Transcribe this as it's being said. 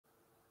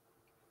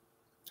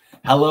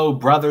Hello,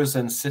 brothers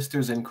and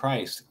sisters in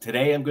Christ.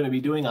 Today I'm going to be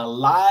doing a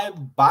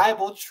live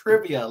Bible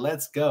trivia.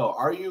 Let's go.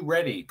 Are you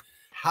ready?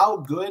 How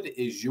good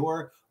is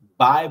your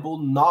Bible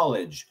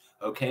knowledge?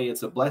 Okay,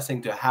 it's a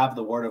blessing to have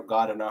the Word of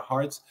God in our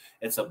hearts.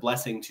 It's a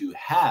blessing to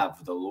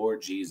have the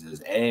Lord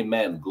Jesus.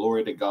 Amen.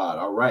 Glory to God.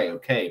 All right,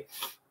 okay.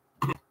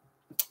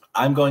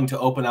 I'm going to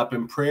open up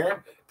in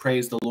prayer.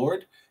 Praise the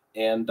Lord.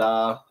 And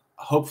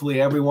hopefully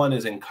everyone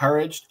is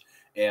encouraged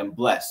and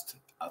blessed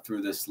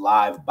through this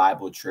live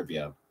Bible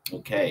trivia.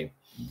 Okay.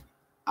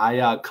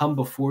 I come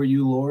before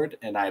you, Lord,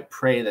 and I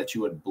pray that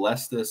you would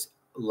bless this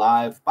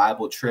live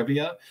Bible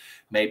trivia.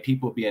 May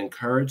people be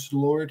encouraged,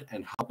 Lord,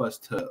 and help us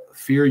to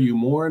fear you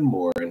more and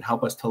more, and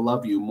help us to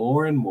love you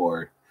more and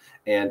more,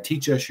 and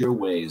teach us your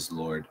ways,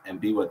 Lord, and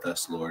be with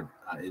us, Lord.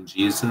 In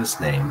Jesus'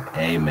 name,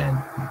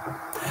 amen.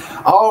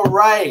 All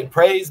right,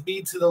 praise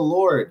be to the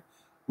Lord.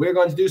 We're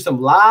going to do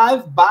some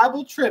live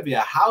Bible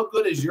trivia. How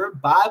good is your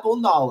Bible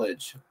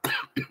knowledge?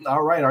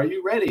 All right, are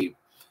you ready?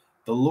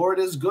 The Lord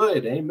is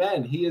good.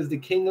 Amen. He is the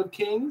King of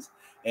Kings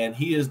and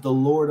he is the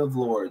Lord of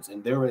Lords.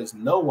 And there is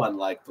no one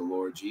like the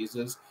Lord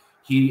Jesus.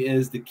 He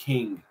is the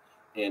King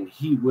and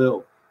he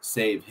will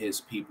save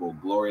his people.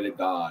 Glory to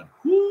God.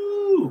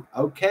 Woo!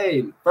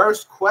 Okay.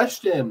 First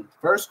question.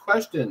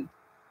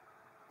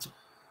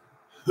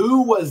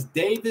 Who was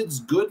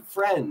David's good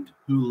friend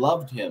who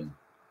loved him?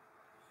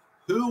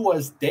 Who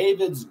was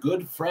David's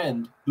good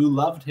friend who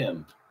loved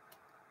him?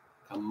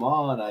 Come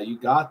on. You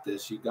got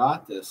this. You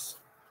got this.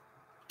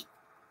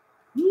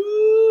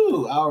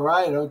 Woo! All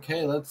right,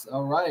 okay,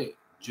 all right.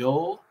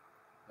 Joel,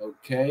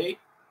 okay.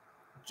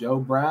 Joe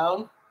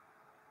Brown.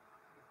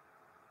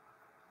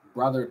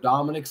 Brother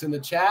Dominic's in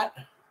the chat.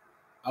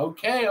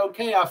 Okay.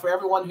 For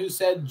everyone who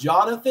said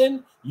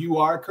Jonathan, you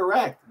are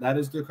correct. That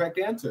is the correct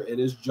answer. It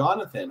is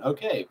Jonathan.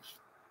 Okay.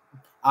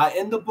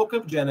 In the book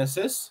of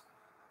Genesis,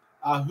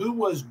 who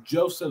was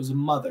Joseph's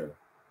mother?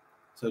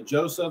 So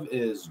Joseph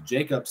is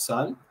Jacob's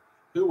son.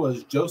 Who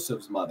was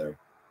Joseph's mother?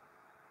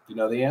 Do you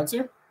know the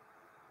answer?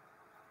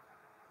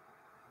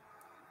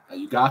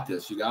 You got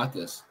this. You got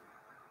this.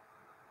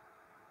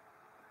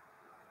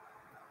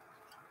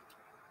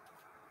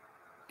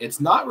 It's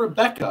not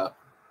Rebecca.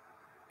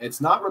 It's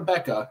not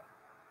Rebecca.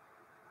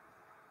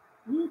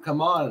 Ooh,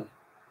 come on.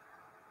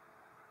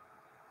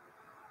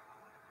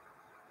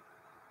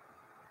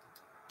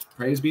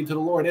 Praise be to the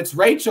Lord. It's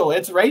Rachel.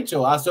 It's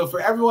Rachel. So for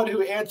everyone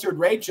who answered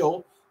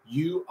Rachel,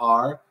 you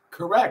are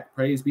correct.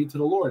 Praise be to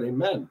the Lord.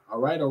 Amen. All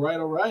right.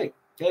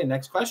 Okay,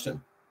 next question.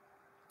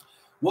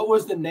 What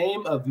was the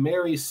name of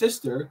Mary's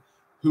sister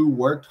who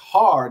worked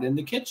hard in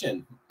the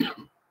kitchen?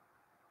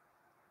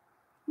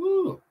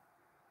 Woo.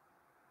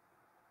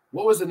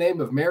 What was the name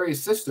of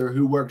Mary's sister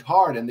who worked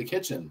hard in the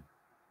kitchen?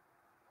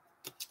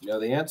 You know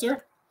the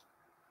answer?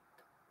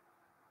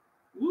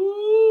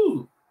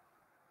 Woo.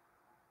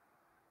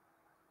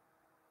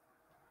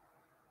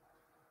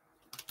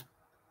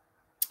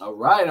 All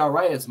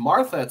right. It's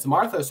Martha.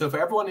 So for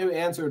everyone who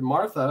answered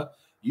Martha,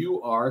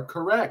 you are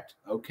correct.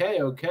 Okay.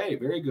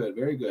 Very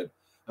good.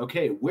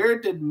 Okay, where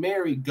did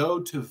Mary go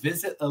to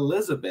visit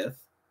Elizabeth,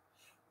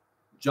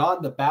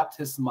 John the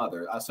Baptist's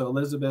mother? So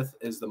Elizabeth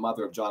is the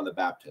mother of John the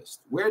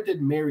Baptist. Where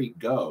did Mary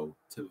go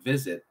to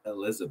visit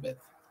Elizabeth?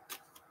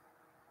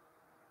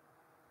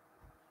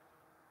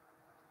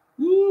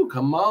 Ooh,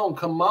 come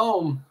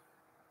on.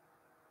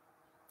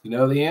 You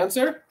know the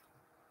answer?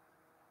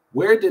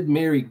 Where did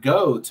Mary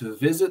go to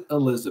visit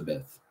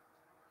Elizabeth?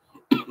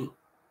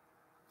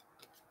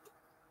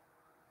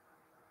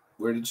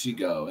 Where did she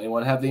go?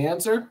 Anyone have the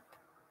answer?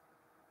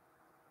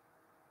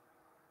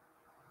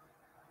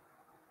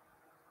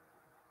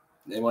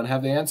 Anyone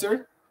have the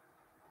answer?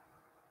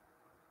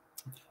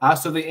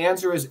 So the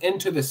answer is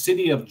into the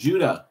city of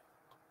Judah.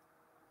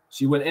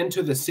 She went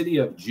into the city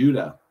of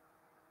Judah.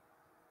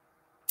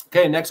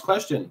 Okay, next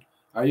question.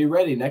 Are you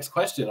ready? Next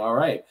question. All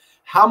right.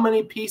 How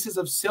many pieces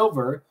of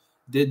silver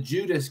did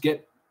Judas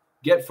get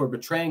for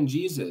betraying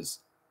Jesus?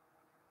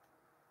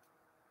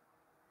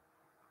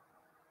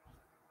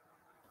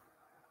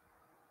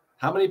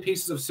 How many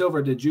pieces of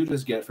silver did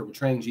Judas get for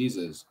betraying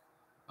Jesus?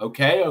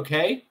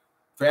 Okay.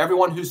 For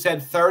everyone who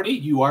said 30,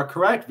 you are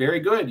correct.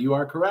 Very good. You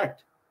are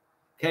correct.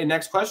 Okay,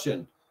 next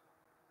question.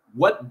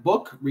 What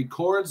book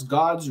records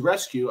God's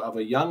rescue of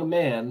a young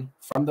man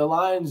from the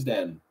lion's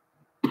den?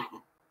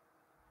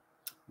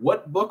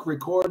 What book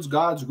records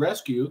God's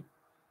rescue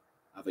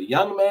of a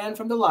young man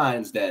from the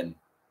lion's den?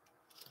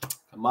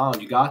 Come on,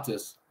 you got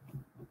this.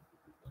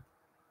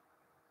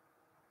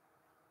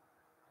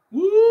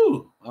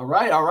 Woo! All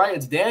right.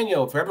 It's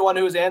Daniel. For everyone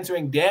who is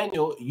answering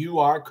Daniel, you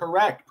are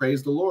correct.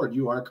 Praise the Lord.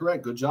 You are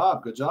correct. Good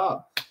job.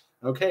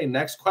 Okay,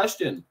 next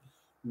question.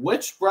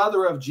 Which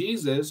brother of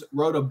Jesus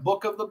wrote a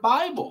book of the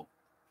Bible?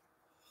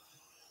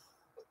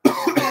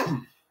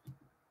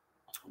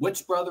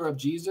 Which brother of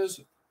Jesus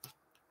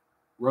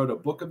wrote a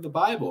book of the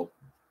Bible?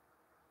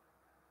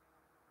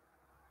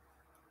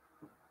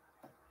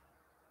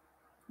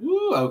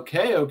 Woo,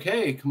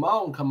 okay. Come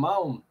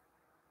on.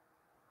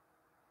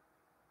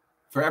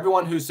 For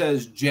everyone who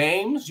says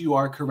James, you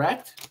are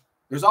correct.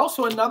 There's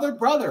also another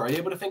brother. Are you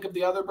able to think of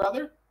the other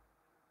brother?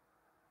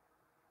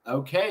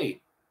 Okay.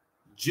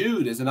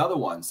 Jude is another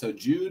one. So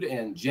Jude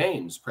and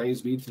James,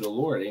 praise be to the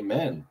Lord.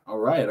 Amen. All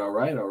right, all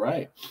right, all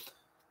right.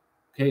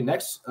 Okay,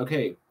 next.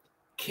 Okay.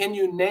 Can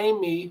you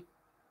name me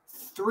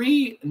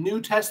 3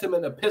 New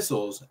Testament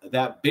epistles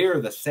that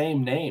bear the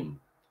same name?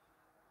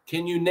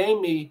 Can you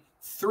name me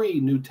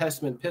 3 New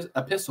Testament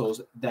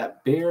epistles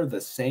that bear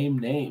the same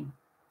name?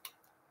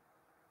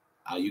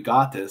 Oh, you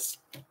got this.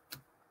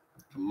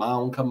 Come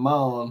on, come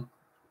on.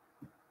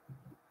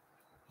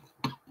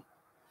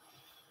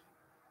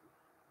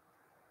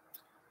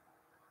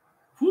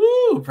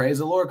 Woo, praise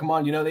the Lord. Come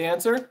on, you know the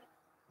answer?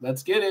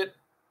 Let's get it.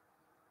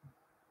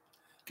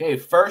 Okay,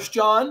 1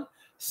 John,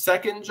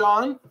 2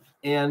 John,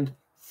 and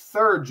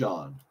 3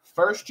 John.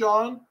 1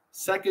 John,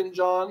 2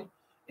 John,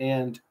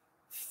 and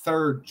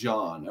 3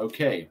 John.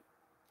 Okay.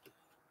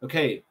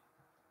 Okay.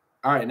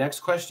 All right, next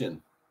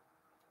question.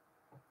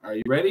 Are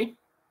you ready?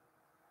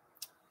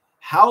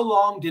 How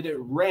long did it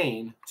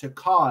rain to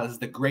cause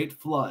the great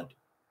flood?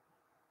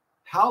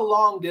 How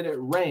long did it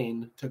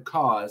rain to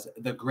cause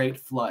the great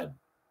flood?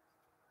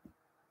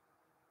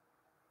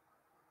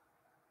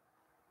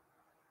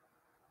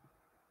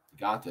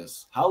 Got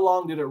this. How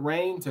long did it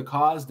rain to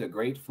cause the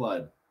great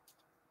flood?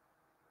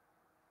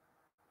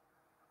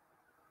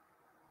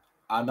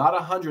 Not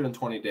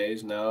 120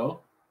 days, no.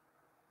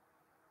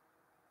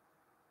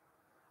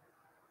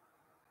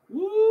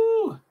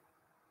 Woo!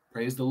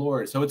 Praise the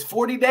Lord. So it's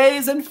 40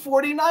 days and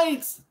 40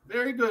 nights.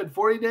 Very good.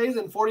 40 days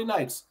and 40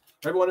 nights.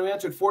 Everyone who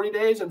answered 40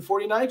 days and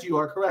 40 nights, you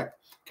are correct.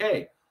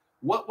 Okay.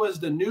 What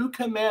was the new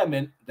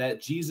commandment that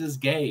Jesus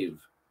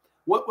gave?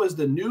 What was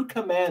the new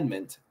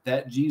commandment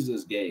that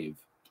Jesus gave?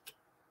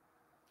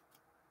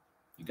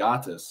 You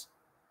got this.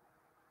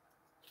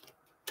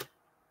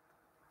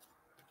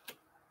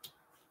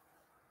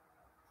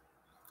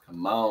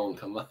 Come on,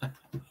 come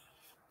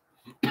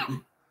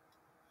on.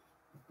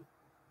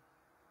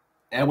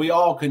 And we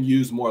all can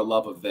use more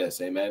love of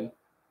this. Amen.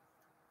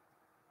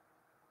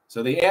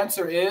 So the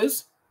answer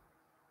is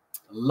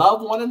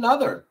love one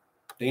another.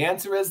 The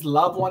answer is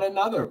love one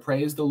another.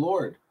 Praise the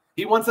Lord.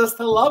 He wants us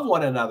to love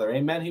one another.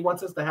 Amen. He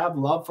wants us to have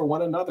love for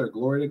one another.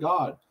 Glory to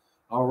God.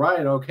 All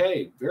right.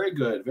 Okay. Very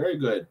good. Very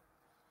good.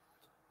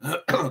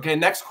 Okay.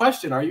 Next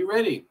question. Are you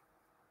ready?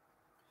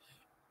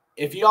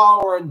 If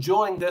y'all are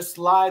enjoying this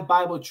live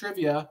Bible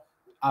trivia,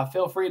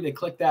 feel free to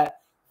click that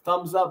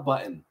thumbs up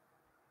button.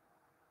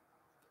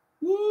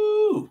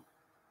 Woo!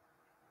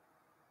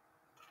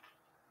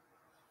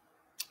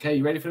 Okay,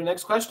 you ready for the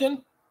next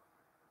question?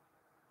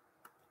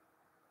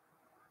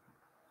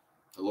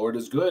 The Lord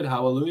is good.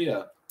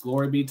 Hallelujah.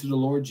 Glory be to the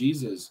Lord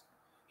Jesus.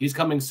 He's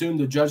coming soon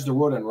to judge the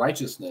world in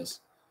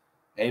righteousness.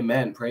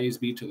 Amen. Praise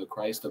be to the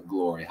Christ of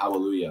glory.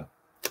 Hallelujah.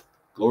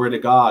 Glory to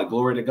God.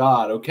 Glory to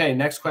God. Okay,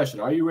 next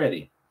question. Are you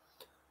ready?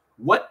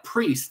 What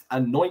priest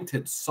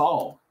anointed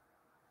Saul?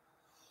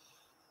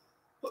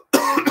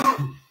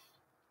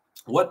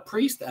 What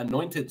priest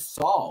anointed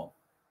Saul?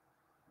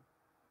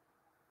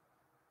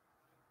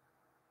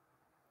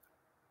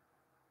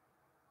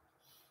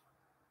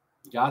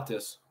 You got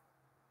this.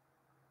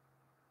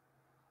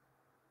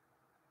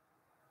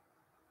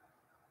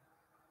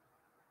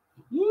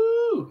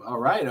 Woo! All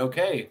right,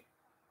 okay.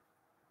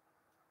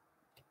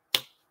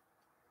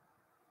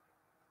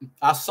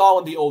 Saul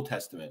in the Old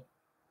Testament.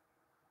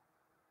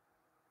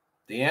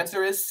 The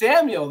answer is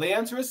Samuel. The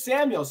answer is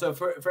Samuel. So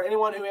for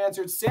anyone who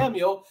answered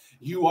Samuel,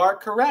 you are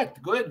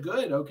correct. Good,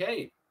 good.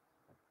 Okay.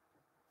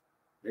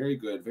 Very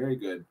good. Very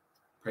good.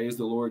 Praise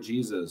the Lord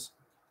Jesus.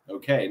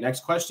 Okay,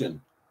 next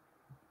question.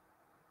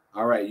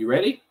 All right, you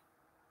ready?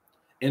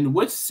 In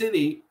which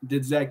city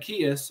did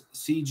Zacchaeus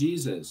see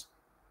Jesus?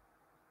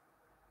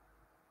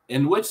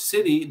 In which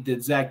city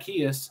did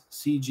Zacchaeus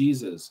see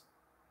Jesus?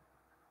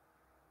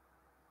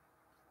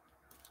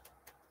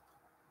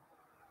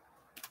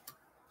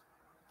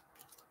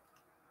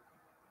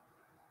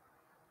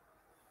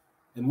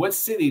 In what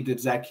city did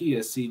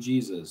Zacchaeus see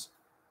Jesus?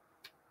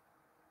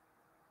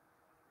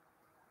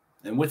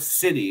 In which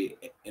city?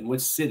 In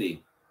which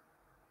city?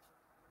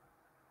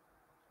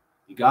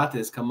 You got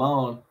this. Come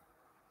on.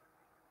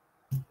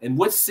 In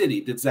what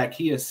city did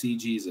Zacchaeus see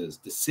Jesus?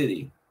 The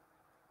city.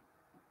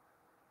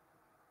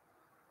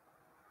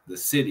 The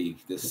city.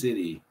 The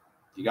city.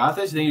 You got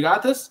this? You think you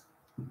got this?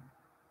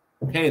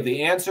 Okay,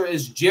 the answer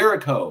is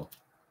Jericho.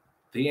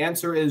 The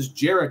answer is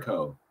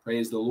Jericho.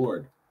 Praise the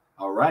Lord.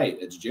 All right,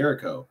 it's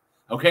Jericho.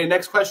 Okay,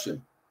 next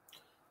question.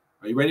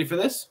 Are you ready for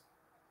this?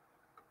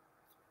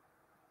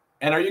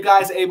 And are you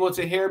guys able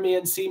to hear me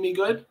and see me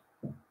good?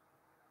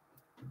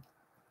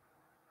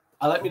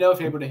 Let me know if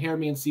you're able to hear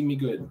me and see me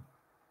good.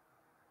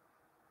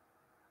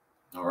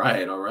 All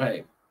right, all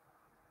right.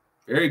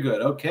 Very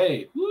good.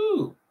 Okay.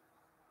 Woo.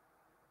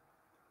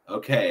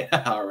 Okay,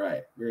 all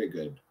right. Very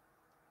good.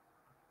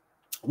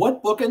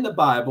 What book in the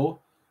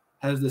Bible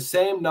has the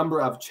same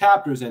number of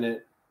chapters in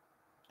it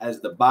as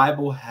the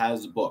Bible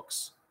has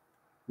books?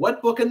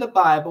 What book in the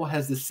Bible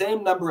has the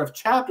same number of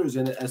chapters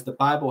in it as the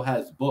Bible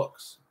has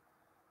books?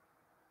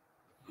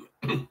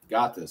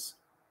 Got this.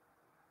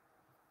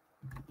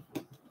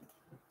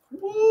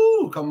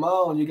 Woo, come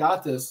on, you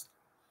got this.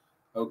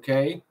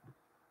 Okay.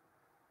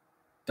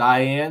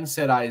 Diane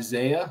said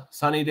Isaiah.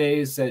 Sunny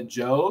Days said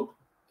Job.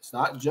 It's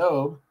not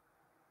Job.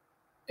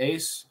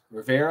 Ace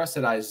Rivera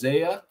said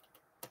Isaiah.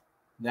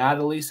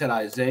 Natalie said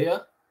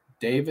Isaiah.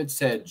 David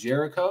said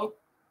Jericho.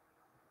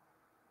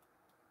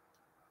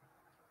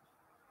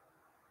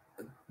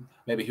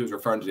 Maybe he was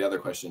referring to the other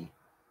question.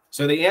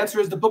 So the answer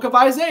is the book of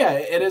Isaiah.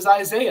 It is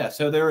Isaiah.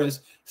 So there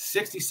is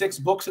 66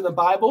 books in the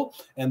Bible,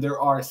 and there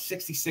are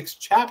 66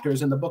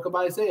 chapters in the book of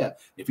Isaiah.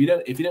 If you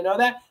didn't know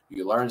that,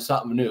 you learned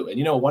something new. And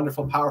you know, a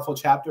wonderful, powerful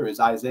chapter is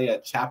Isaiah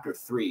chapter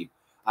 3.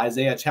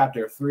 Isaiah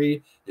chapter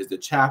 3 is the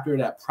chapter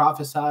that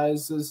prophesied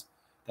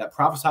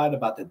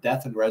about the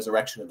death and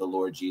resurrection of the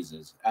Lord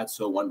Jesus. That's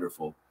so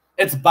wonderful.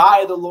 It's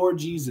by the Lord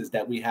Jesus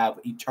that we have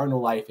eternal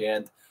life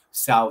and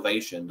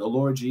salvation. The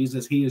Lord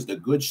Jesus, he is the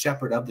good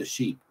shepherd of the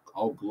sheep.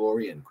 All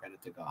glory and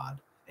credit to God.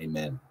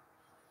 Amen.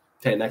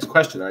 Okay, next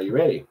question. Are you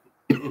ready?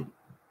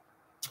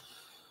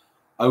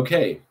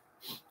 Okay.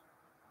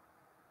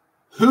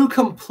 Who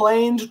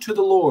complained to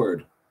the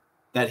Lord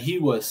that he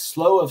was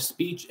slow of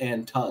speech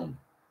and tongue?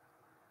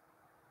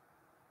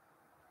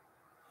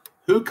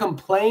 Who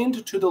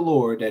complained to the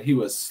Lord that he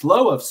was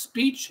slow of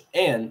speech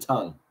and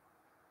tongue?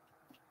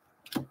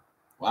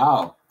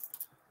 Wow.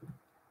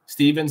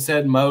 Stephen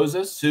said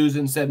Moses.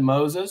 Susan said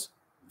Moses.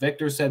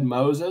 Victor said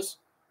Moses.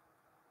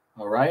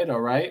 All right, all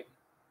right.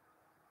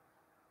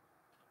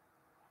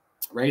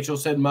 Rachel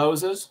said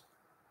Moses.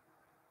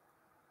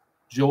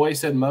 Joy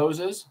said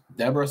Moses.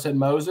 Deborah said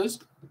Moses.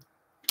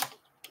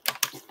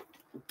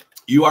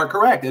 You are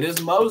correct. It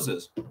is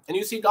Moses. And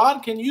you see,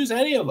 God can use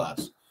any of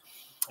us.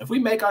 If we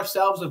make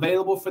ourselves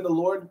available for the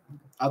Lord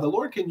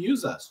can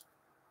use us.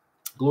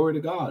 Glory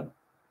to God.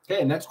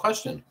 Okay, next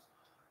question.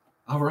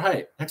 All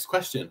right, next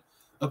question.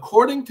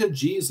 According to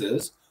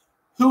Jesus,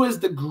 who is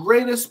the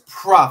greatest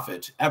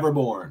prophet ever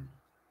born?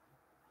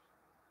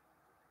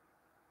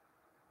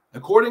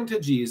 According to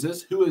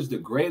Jesus, who is the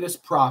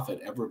greatest prophet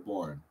ever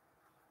born?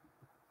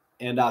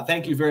 And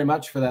thank you very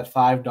much for that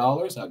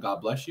 $5.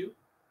 God bless you.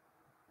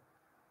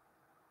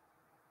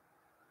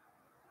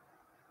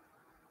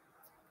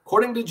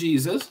 According to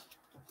Jesus,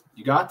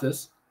 you got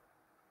this.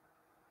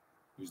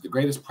 Who's the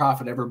greatest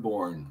prophet ever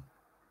born?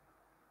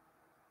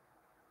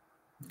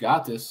 You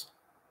got this.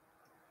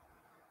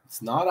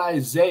 It's not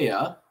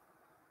Isaiah.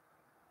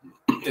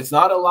 It's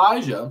not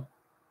Elijah.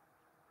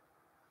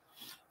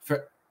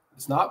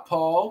 It's not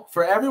Paul.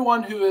 For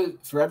everyone who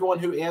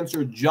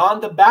answered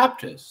John the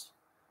Baptist,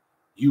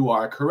 you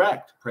are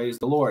correct. Praise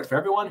the Lord. For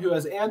everyone who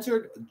has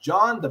answered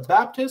John the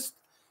Baptist,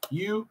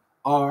 you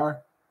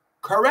are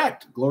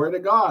correct. Glory to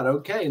God.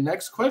 Okay,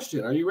 next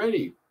question. Are you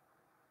ready?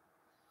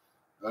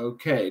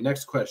 Okay,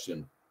 next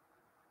question.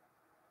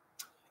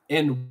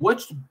 In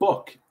which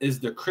book is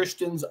the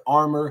Christian's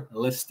armor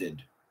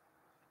listed?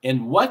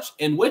 In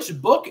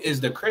which book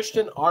is the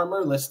Christian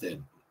armor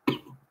listed?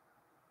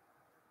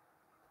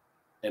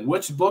 In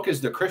which book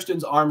is the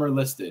Christian's armor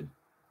listed?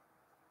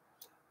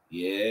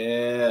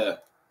 Yeah.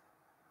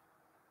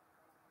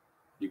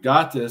 You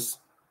got this.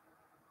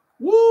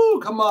 Woo,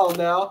 come on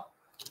now.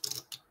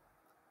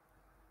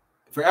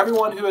 For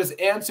everyone who has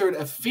answered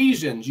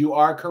Ephesians, you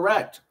are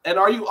correct. And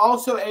are you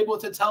also able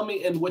to tell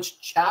me in which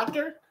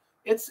chapter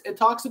it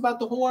talks about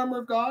the whole armor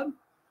of God?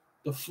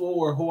 The full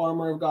or whole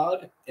armor of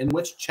God? In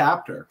which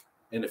chapter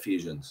in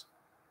Ephesians?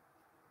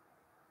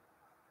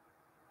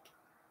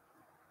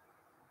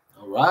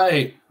 All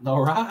right.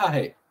 All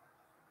right.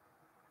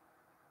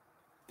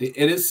 It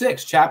is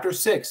 6, chapter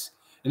 6.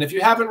 And if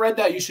you haven't read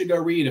that, you should go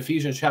read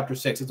Ephesians chapter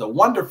 6. It's a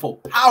wonderful,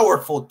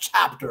 powerful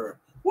chapter.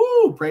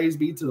 Woo! Praise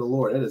be to the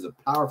Lord. It is a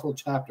powerful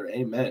chapter.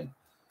 Amen.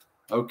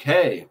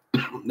 Okay.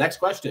 Next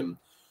question.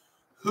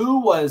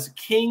 Who was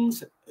King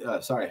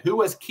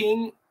Saul's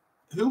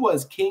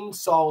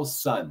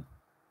son?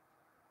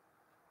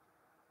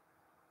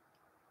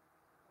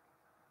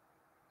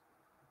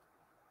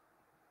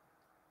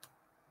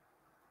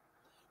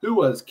 Who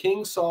was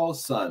King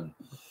Saul's son?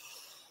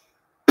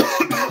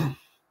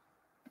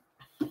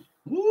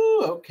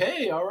 Woo,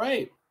 okay, all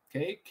right.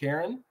 Okay,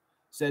 Karen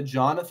said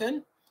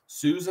Jonathan.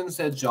 Susan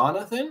said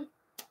Jonathan.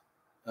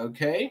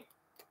 Okay.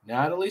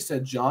 Natalie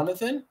said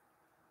Jonathan.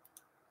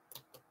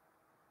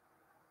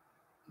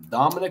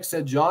 Dominic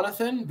said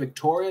Jonathan.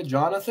 Victoria,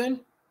 Jonathan.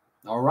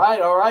 All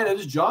right, all right. It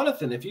is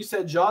Jonathan. If you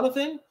said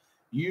Jonathan,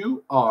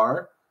 you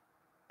are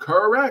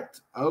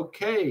correct.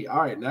 Okay,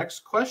 all right. Next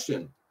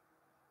question.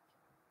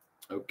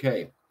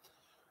 Okay.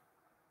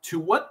 To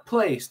what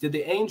place did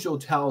the angel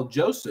tell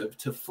Joseph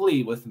to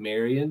flee with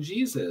Mary and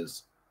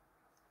Jesus?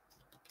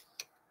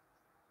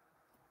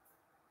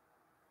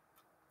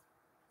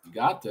 You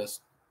got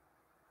this.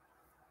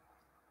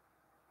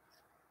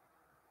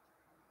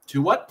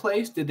 To what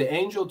place did the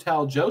angel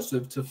tell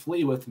Joseph to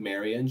flee with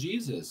Mary and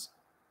Jesus?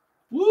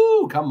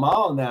 Woo, come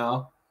on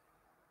now.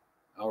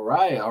 All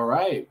right, all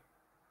right.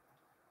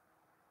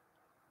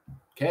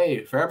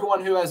 Okay, for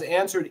everyone who has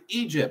answered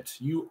Egypt,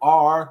 you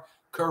are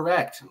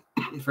correct.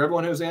 For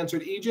everyone who has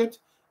answered Egypt,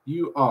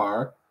 you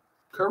are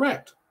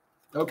correct.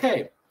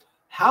 Okay,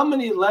 How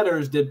many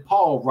letters did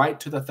Paul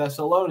write to the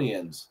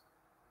Thessalonians?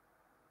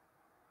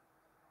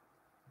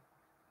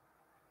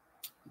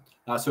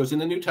 So it's in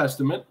the New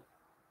Testament.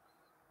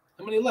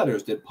 How many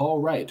letters did Paul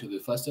write to the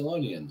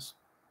Thessalonians?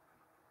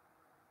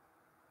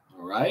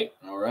 All right,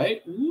 all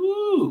right.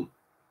 Woo!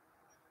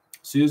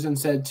 Susan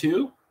said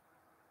 2.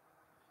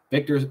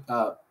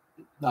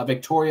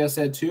 Victoria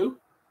said 2.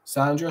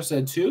 Sandra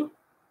said 2.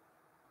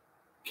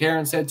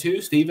 Karen said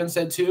 2. Stephen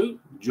said 2.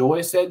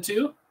 Joy said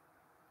 2.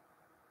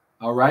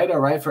 All right, all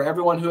right. For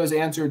everyone who has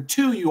answered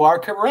 2, you are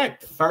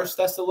correct. 1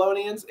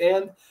 Thessalonians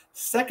and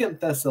 2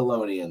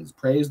 Thessalonians.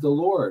 Praise the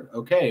Lord.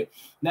 Okay,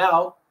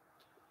 now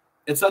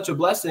it's such a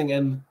blessing,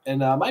 and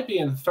it might be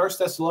in 1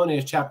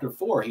 Thessalonians chapter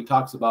 4. He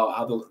talks about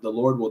how the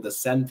Lord will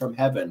descend from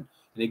heaven, and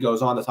he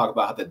goes on to talk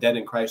about how the dead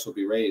in Christ will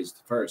be raised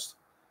first.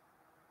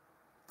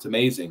 It's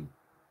amazing.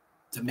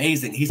 It's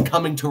amazing. He's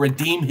coming to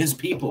redeem his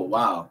people.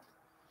 Wow.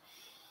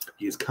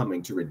 He is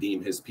coming to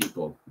redeem his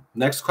people.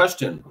 Next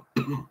question.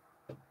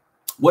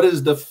 What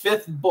is the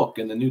 5th book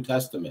in the New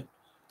Testament?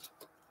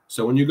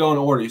 So when you go in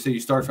order, you say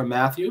you start from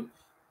Matthew.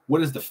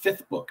 What is the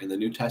 5th book in the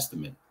New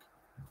Testament?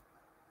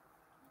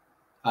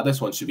 This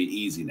one should be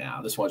easy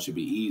now. This one should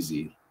be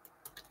easy.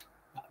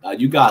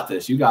 You got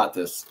this. You got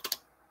this.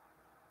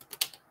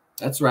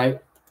 That's right.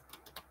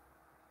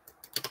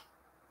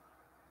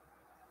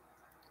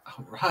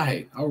 All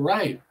right. All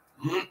right.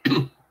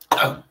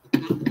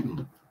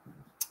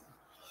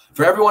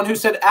 For everyone who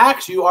said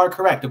Acts, you are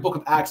correct. The book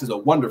of Acts is a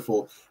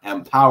wonderful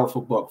and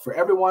powerful book. For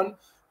everyone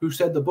who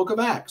said the book of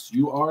Acts,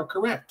 you are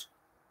correct.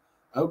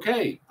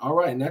 Okay. All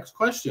right. Next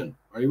question.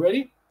 Are you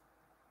ready?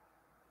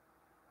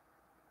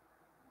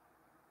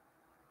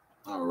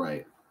 All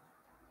right.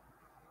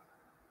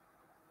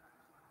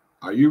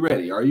 Are you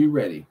ready? Are you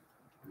ready?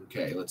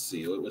 Okay. Let's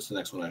see. What's the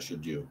next one I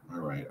should do? All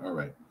right. All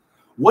right.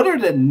 What are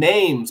the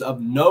names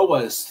of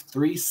Noah's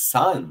 3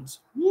 sons?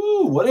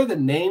 Woo, what are the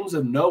names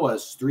of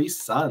Noah's 3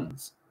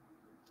 sons?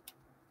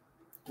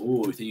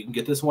 Oh, you think you can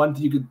get this one?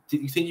 You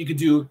think you could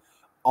do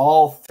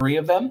all 3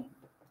 of them?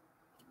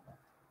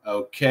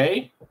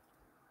 Okay.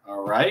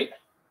 All right.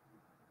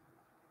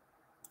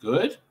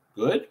 Good.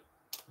 Good.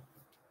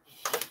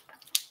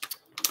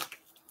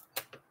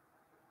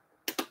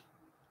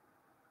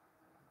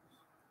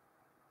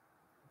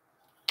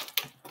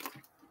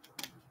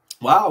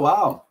 Wow,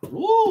 wow.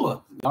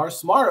 Ooh, you are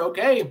smart.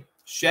 Okay.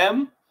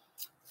 Shem,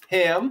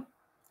 Ham,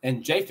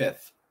 and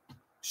Japheth.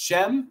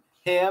 Shem,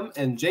 Ham,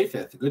 and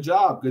Japheth. Good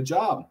job. Good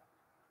job.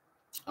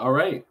 All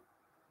right.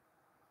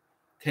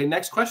 Okay,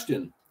 next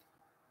question.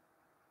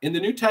 In the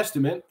New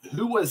Testament,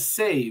 who was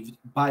saved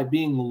by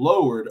being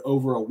lowered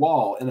over a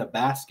wall in a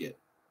basket?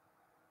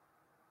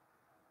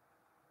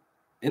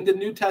 In the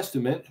New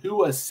Testament, who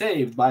was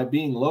saved by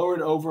being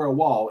lowered over a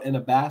wall in a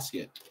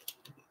basket?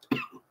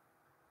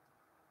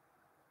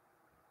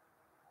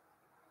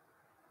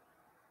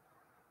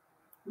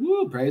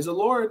 Woo, praise the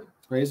Lord.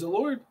 Praise the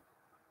Lord.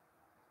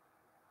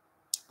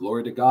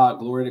 Glory to God.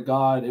 Glory to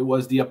God. It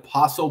was the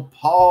Apostle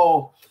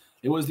Paul.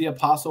 It was the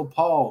Apostle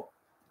Paul.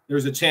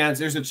 There's a chance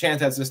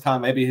at this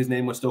time maybe his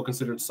name was still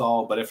considered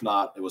Saul, but if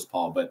not, it was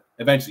Paul. But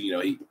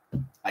eventually,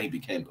 he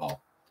became Paul.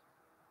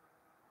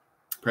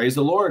 Praise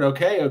the Lord.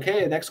 Okay,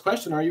 okay. Next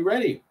question. Are you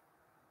ready?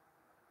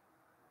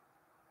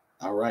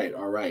 All right,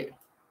 all right.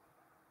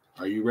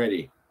 Are you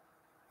ready?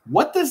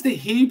 What does the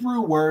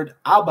Hebrew word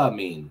Abba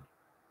mean?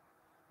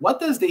 What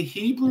does the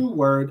Hebrew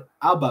word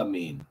Abba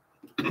mean?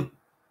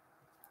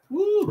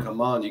 Woo,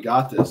 come on, you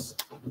got this.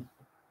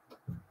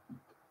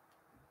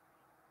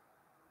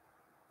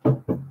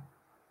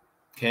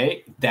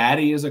 Okay,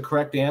 daddy is a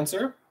correct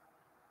answer.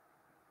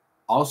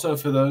 Also,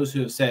 for those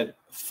who have said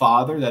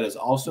father, that is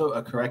also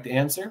a correct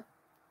answer.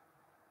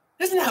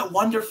 Isn't that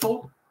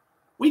wonderful?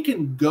 We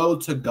can go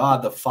to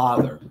God the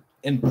Father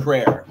in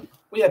prayer.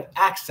 We have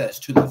access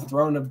to the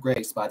throne of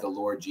grace by the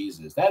Lord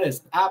Jesus. That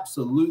is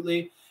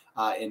absolutely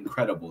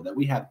incredible that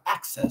we have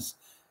access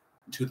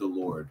to the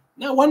Lord.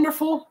 Isn't that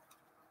wonderful?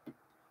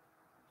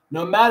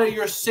 No matter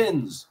your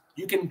sins,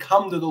 you can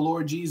come to the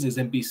Lord Jesus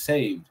and be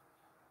saved.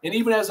 And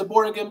even as a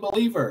born-again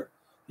believer,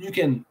 you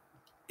can,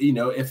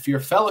 if your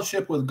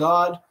fellowship with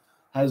God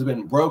has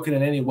been broken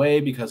in any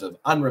way because of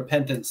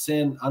unrepentant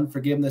sin,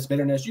 unforgiveness,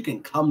 bitterness, you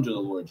can come to the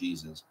Lord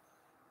Jesus.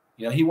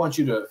 He wants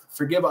you to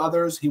forgive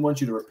others. He wants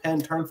you to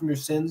repent, turn from your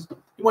sins.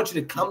 He wants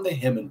you to come to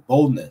him in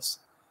boldness.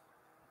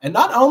 And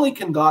not only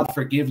can God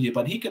forgive you,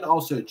 but he can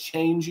also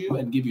change you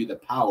and give you the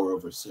power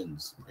over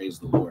sins. Praise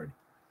the Lord.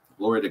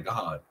 Glory to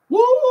God.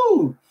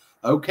 Woo!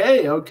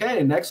 Okay,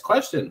 okay. Next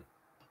question.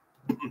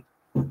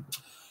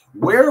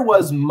 Where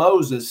was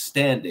Moses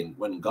standing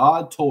when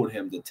God told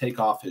him to take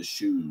off his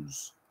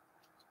shoes?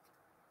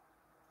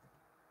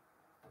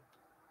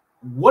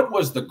 What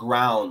was the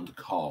ground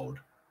called?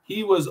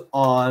 He was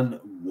on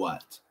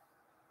what?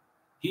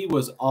 He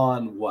was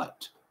on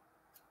what?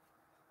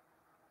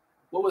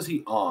 What was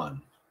he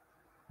on?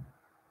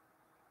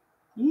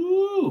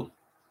 Woo!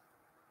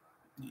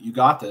 You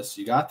got this.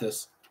 You got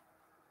this.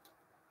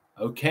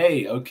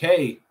 Okay,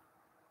 okay.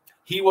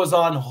 He was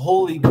on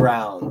holy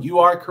ground. You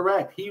are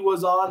correct. He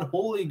was on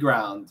holy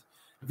ground.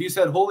 If you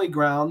said holy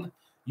ground,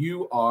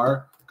 you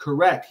are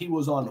correct. He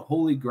was on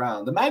holy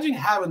ground. Imagine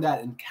having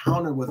that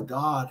encounter with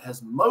God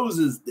as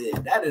Moses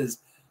did. That is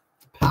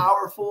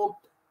powerful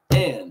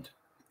and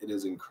it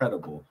is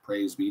incredible.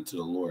 Praise be to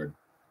the Lord.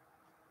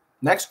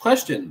 Next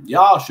question.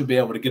 Y'all should be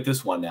able to get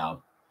this one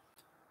now.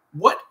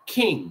 What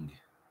king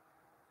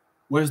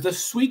was the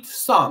sweet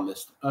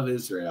psalmist of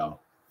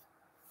Israel?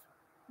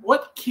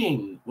 What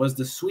king was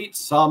the sweet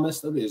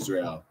psalmist of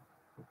Israel?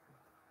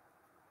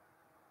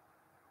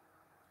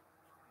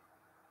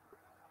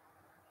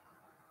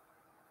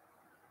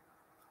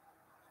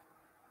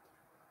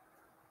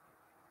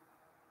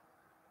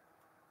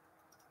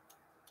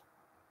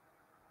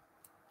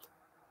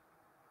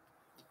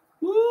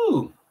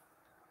 Woo!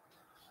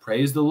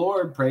 Praise the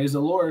Lord. Praise the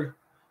Lord.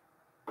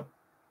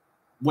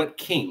 What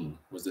king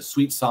was the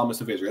sweet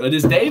psalmist of Israel? It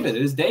is David.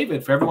 It is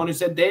David. For everyone who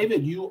said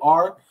David, you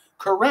are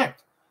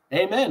correct.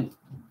 Amen.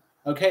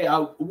 Okay,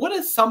 what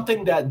is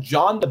something that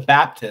John the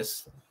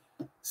Baptist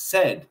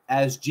said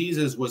as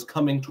Jesus was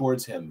coming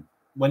towards him?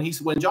 When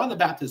John the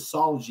Baptist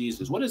saw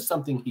Jesus, what is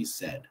something he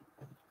said?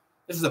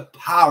 This is a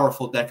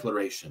powerful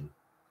declaration.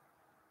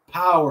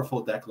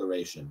 Powerful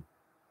declaration.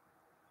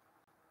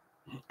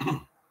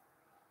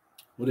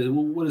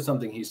 What is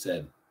something he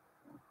said?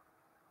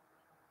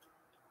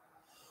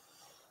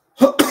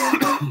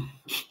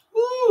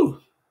 Woo!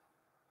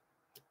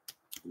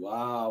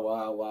 Wow,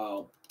 wow,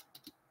 wow.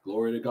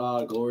 Glory to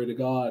God, glory to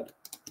God.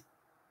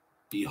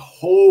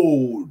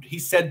 Behold, he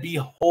said,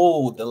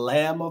 behold, the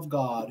Lamb of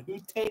God who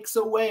takes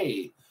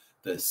away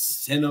the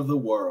sin of the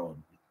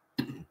world.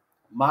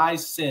 My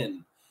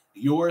sin,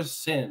 your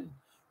sin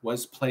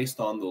was placed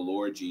on the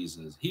Lord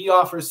Jesus. He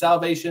offers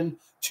salvation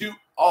to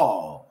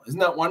all. Isn't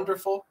that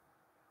wonderful?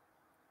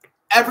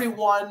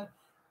 Everyone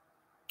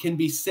can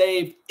be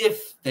saved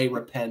if they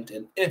repent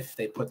and if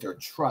they put their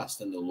trust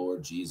in the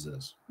Lord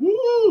Jesus.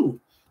 Woo!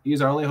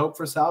 He's our only hope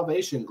for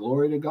salvation.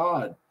 Glory to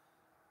God.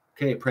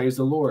 Okay, praise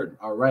the Lord.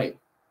 All right.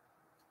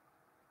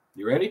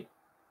 You ready?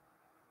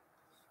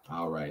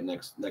 All right,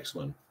 next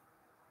one.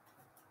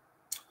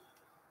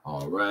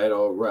 All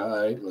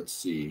right. Let's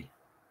see.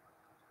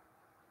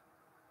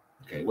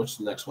 Okay, which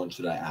next one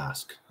should I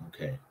ask?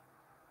 Okay.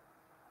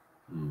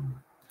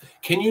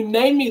 Can you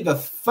name me the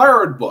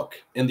third book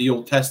in the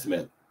Old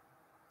Testament?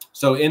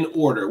 So in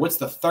order, what's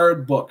the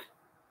third book?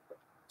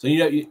 So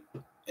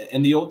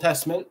in the Old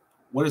Testament,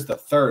 what is the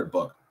third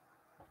book?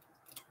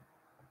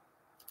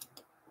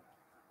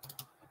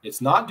 It's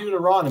not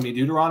Deuteronomy.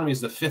 Deuteronomy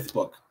is the fifth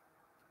book.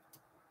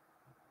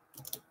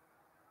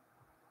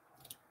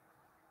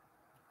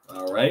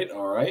 All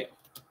right.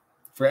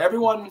 For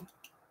everyone,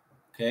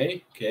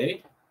 okay.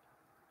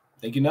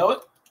 Think you know it?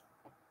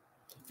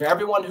 For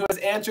everyone who has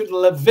answered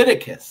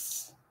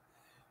Leviticus,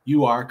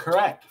 you are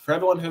correct. For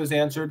everyone who has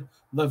answered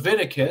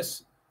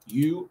Leviticus,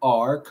 you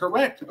are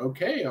correct.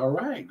 Okay, all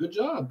right. Good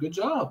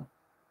job.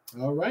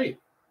 All right.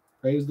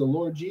 Praise the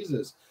Lord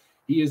Jesus.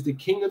 He is the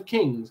King of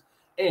Kings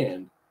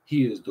and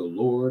he is the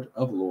Lord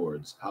of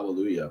Lords.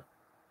 Hallelujah.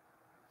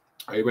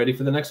 Are you ready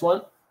for the next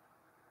one?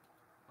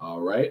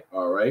 All right.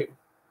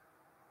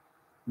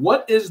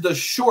 What is the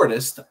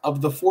shortest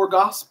of the four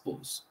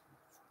Gospels?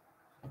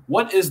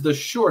 What is the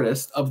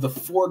shortest of the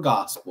four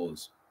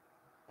Gospels?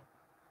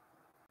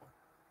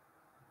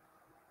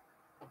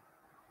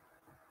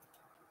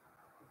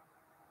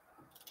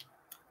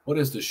 What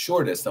is the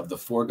shortest of the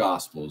four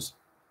Gospels?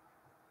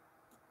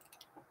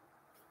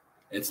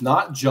 It's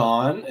not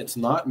John. It's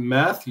not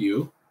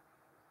Matthew.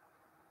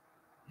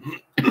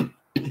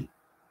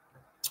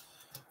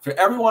 For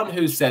everyone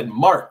who said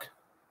Mark,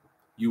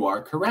 you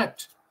are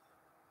correct.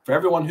 For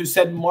everyone who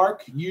said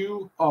Mark,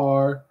 you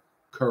are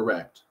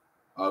correct.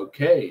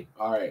 Okay.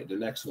 All right. The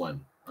next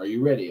one. Are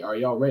you ready? Are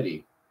y'all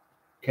ready?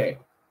 Okay.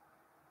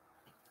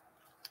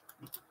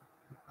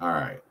 All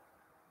right.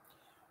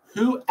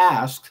 Who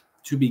asked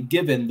to be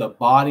given the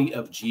body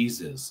of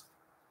Jesus?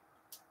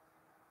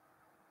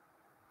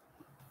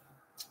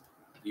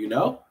 You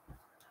know?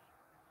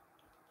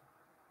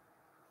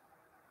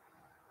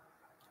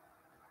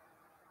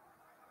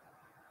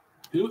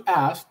 Who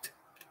asked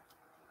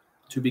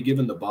to be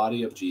given the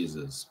body of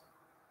Jesus?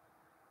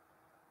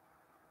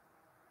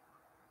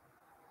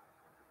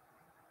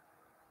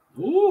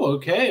 Ooh,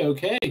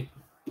 okay.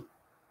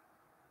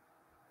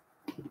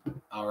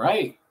 All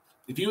right.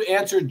 If you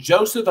answered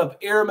Joseph of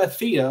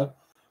Arimathea,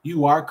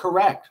 you are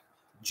correct.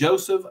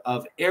 Joseph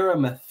of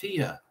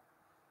Arimathea.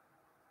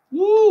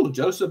 Woo,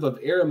 Joseph of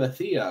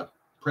Arimathea.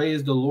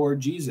 Praise the Lord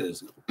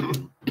Jesus.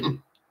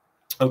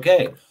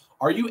 Okay.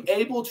 Are you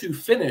able to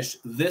finish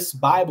this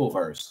Bible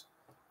verse?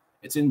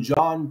 It's in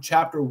John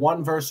chapter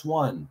 1, verse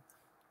 1.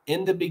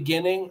 In the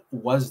beginning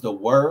was the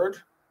Word.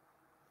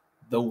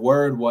 The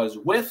Word was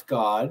with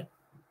God.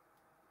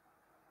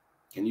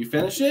 Can you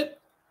finish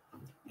it?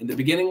 In the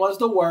beginning was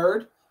the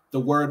Word. The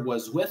Word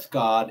was with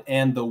God,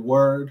 and the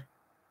Word.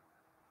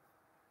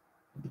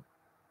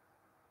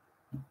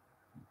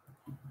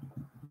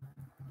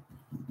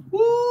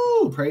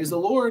 Woo! Praise the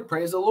Lord.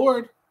 Praise the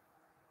Lord.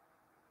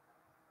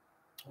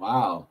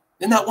 Wow.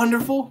 Isn't that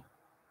wonderful?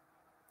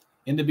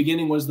 In the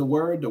beginning was the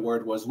Word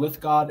was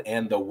with God,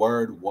 and the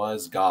Word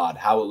was God.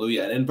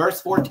 Hallelujah. And in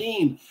verse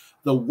 14,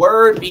 the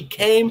Word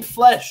became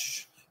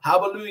flesh.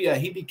 Hallelujah.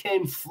 He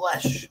became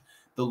flesh.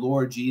 The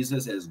Lord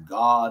Jesus is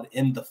God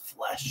in the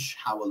flesh.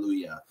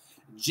 Hallelujah.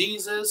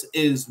 Jesus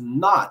is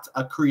not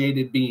a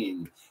created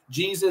being.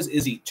 Jesus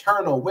is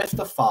eternal with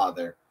the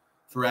Father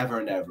forever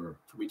and ever.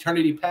 From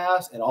eternity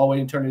past and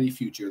always eternity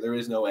future, there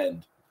is no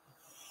end.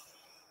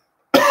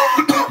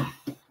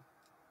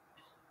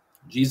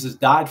 Jesus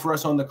died for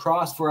us on the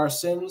cross for our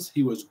sins.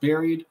 He was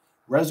buried,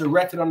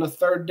 resurrected on the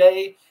third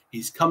day.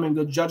 He's coming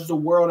to judge the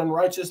world in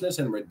righteousness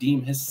and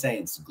redeem his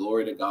saints.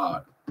 Glory to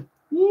God.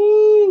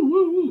 Woo,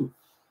 woo, woo.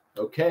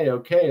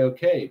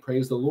 Okay.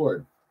 Praise the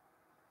Lord.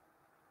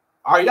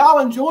 Are y'all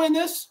enjoying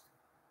this?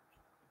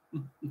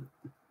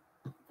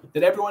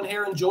 Did everyone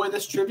here enjoy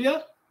this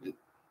trivia?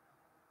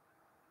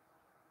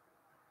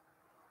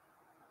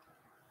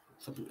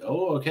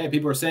 Oh, okay.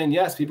 People are saying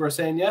yes. People are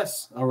saying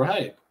yes. All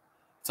right.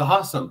 It's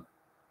awesome.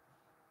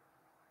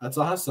 That's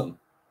awesome.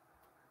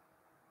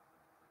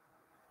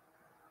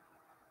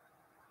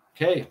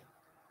 Okay.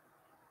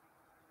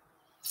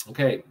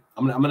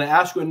 I'm gonna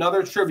ask you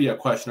another trivia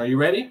question. Are you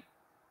ready? I'm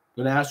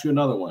gonna ask you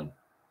another one.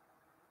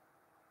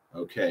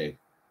 Okay.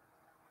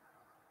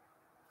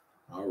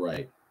 All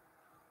right.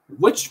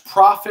 Which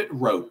prophet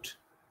wrote,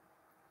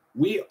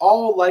 "We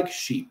all like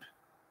sheep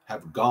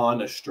have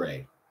gone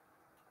astray"?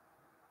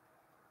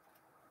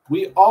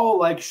 We all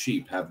like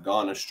sheep have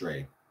gone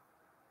astray.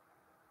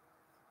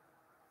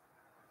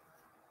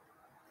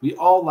 We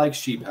all like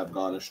sheep have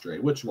gone astray.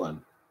 Which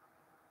one?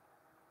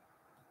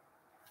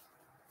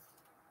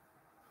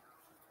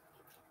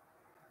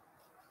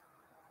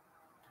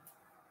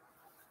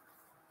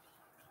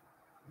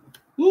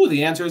 Ooh,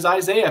 the answer is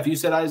Isaiah. If you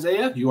said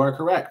Isaiah, you are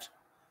correct.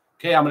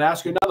 Okay, I'm going to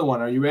ask you another one.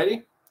 Are you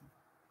ready?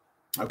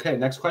 Okay,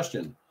 next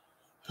question.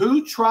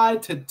 Who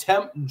tried to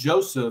tempt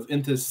Joseph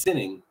into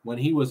sinning when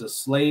he was a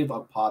slave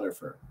of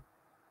Potiphar?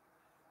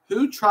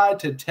 Who tried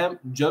to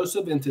tempt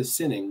Joseph into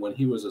sinning when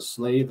he was a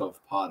slave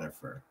of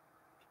Potiphar?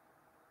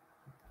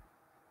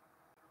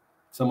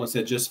 Someone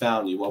said, just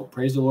found you. Well,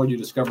 praise the Lord, you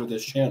discovered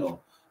this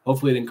channel.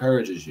 Hopefully it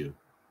encourages you.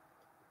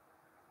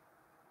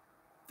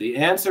 The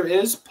answer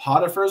is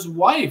Potiphar's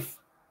wife.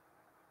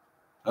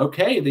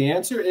 Okay, the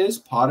answer is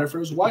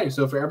Potiphar's wife.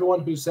 So for everyone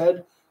who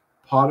said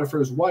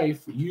Potiphar's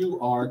wife, you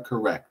are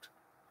correct.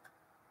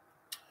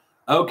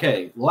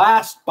 Okay,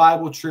 last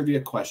Bible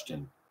trivia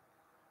question.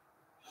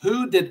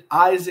 Who did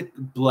Isaac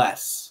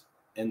bless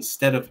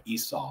instead of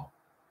Esau?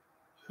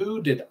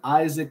 Who did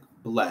Isaac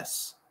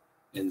bless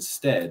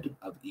instead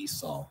of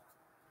Esau?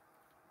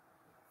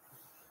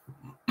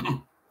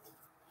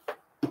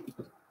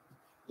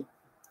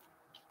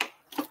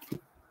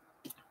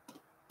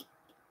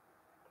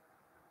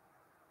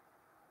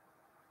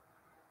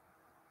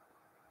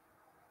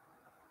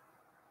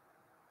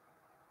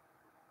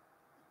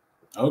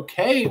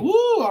 Okay, woo,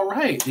 all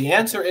right. The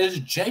answer is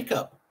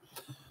Jacob.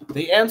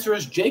 The answer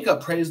is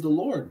Jacob. Praise the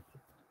Lord.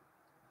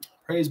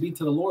 Praise be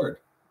to the Lord.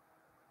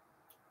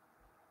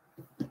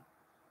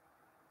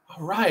 All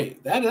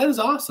right, that is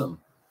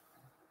awesome.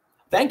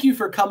 Thank you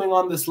for coming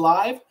on this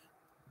live.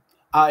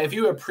 If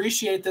you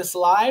appreciate this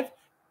live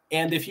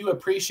and if you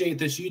appreciate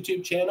this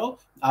YouTube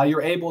channel,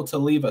 you're able to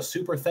leave a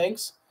super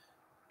thanks.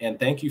 And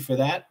thank you for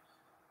that.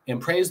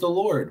 And praise the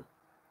Lord.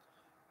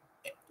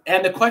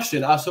 And the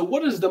question, so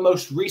what is the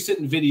most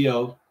recent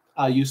video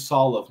you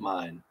saw of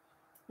mine?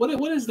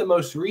 What is the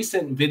most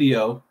recent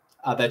video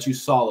that you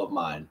saw of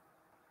mine?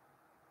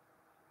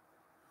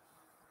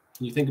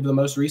 Can you think of the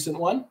most recent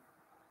one?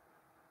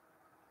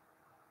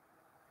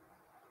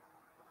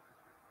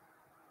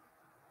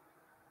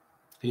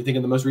 Can you think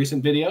of the most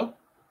recent video?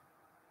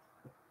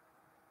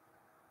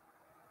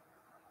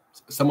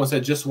 Someone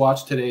said, just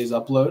watch today's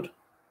upload.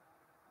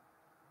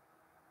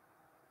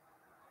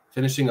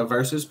 Finishing of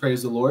verses,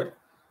 praise the Lord.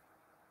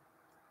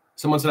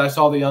 Someone said, I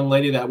saw the young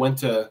lady that went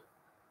to,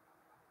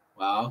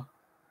 wow.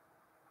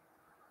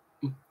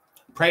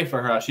 Pray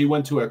for her. She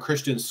went to a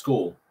Christian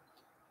school.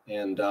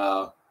 And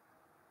I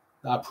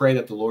pray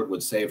that the Lord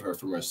would save her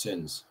from her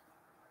sins.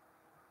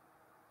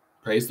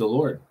 Praise the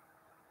Lord.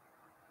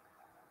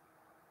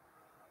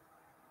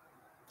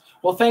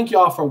 Well, thank you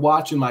all for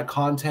watching my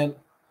content.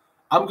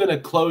 I'm going to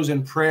close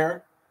in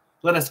prayer.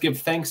 Let us give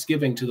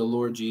thanksgiving to the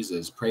Lord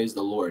Jesus. Praise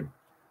the Lord.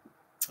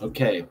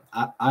 Okay,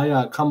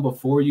 I come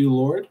before you,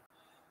 Lord,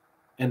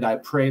 and I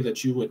pray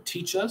that you would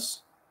teach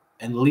us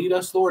and lead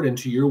us, Lord,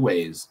 into your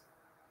ways.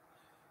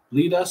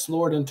 Lead us,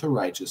 Lord, into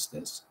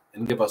righteousness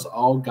and give us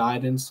all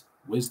guidance,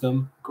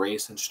 wisdom,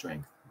 grace, and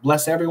strength.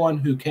 Bless everyone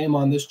who came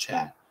on this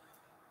chat.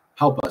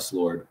 Help us,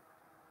 Lord,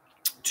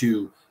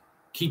 to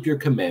keep your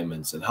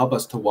commandments and help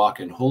us to walk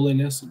in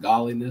holiness,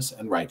 godliness,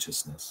 and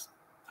righteousness.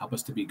 Help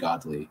us to be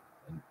godly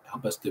and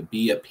help us to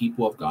be a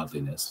people of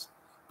godliness.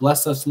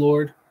 Bless us,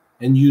 Lord,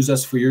 and use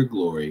us for your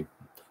glory.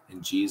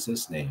 In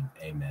Jesus' name,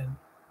 amen.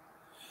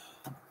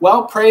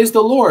 Well, praise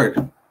the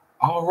Lord.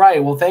 All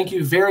right. Well, thank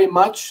you very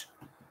much.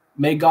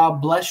 May God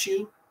bless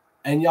you.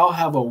 And y'all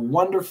have a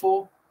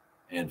wonderful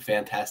and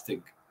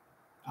fantastic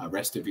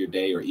rest of your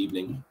day or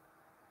evening.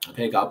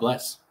 Okay, God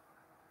bless.